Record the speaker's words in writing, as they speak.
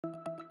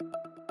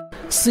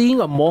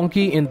Seeing a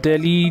monkey in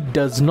Delhi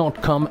does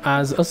not come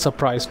as a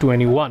surprise to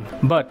anyone,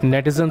 but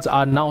netizens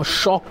are now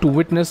shocked to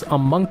witness a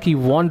monkey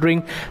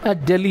wandering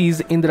at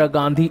Delhi's Indira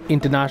Gandhi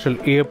International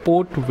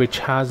Airport, which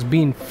has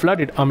been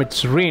flooded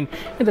amidst rain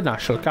in the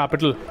national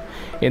capital.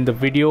 In the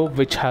video,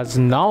 which has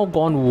now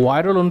gone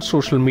viral on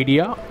social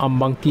media, a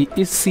monkey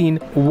is seen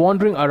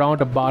wandering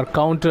around a bar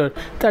counter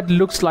that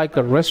looks like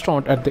a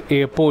restaurant at the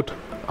airport.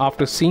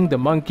 After seeing the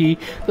monkey,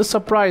 the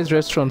surprised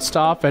restaurant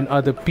staff and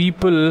other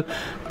people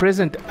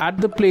present at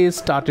the place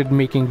started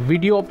making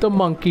video of the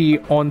monkey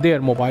on their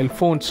mobile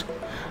phones.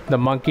 The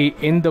monkey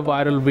in the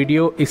viral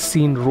video is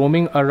seen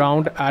roaming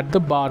around at the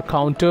bar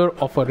counter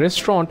of a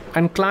restaurant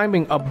and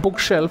climbing a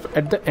bookshelf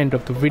at the end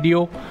of the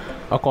video.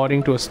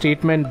 According to a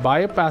statement by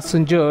a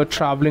passenger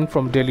traveling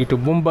from Delhi to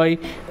Mumbai,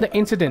 the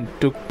incident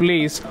took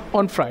place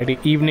on Friday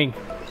evening.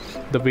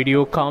 The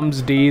video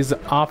comes days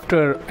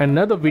after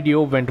another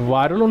video went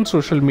viral on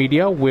social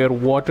media where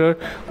water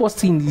was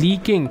seen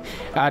leaking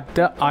at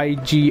the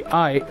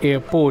IGI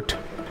airport.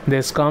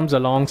 This comes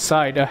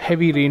alongside a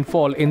heavy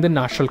rainfall in the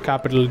national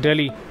capital,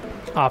 Delhi.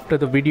 After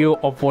the video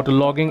of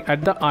waterlogging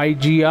at the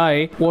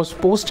IGI was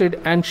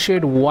posted and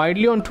shared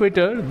widely on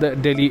Twitter, the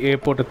Delhi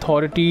Airport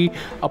Authority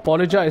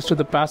apologized to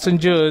the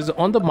passengers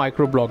on the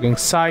microblogging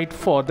site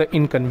for the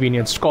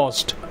inconvenience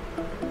caused.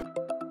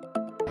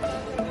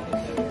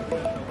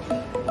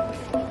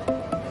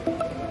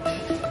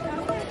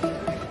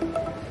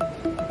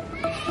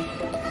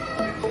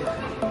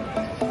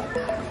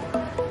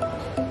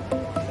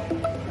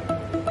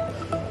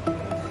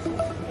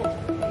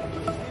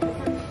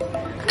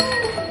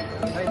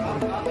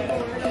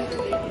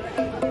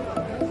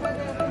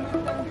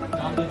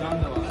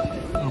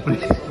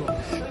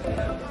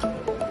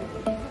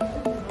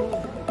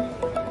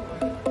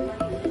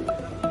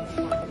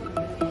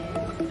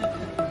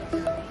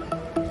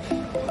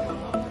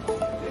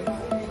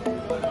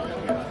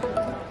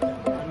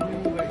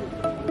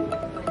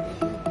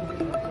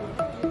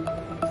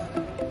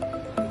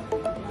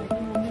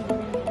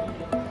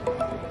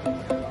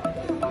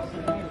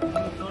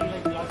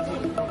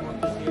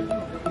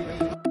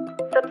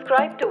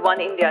 Subscribe to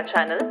Oneindia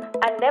channel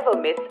and never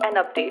miss an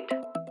update.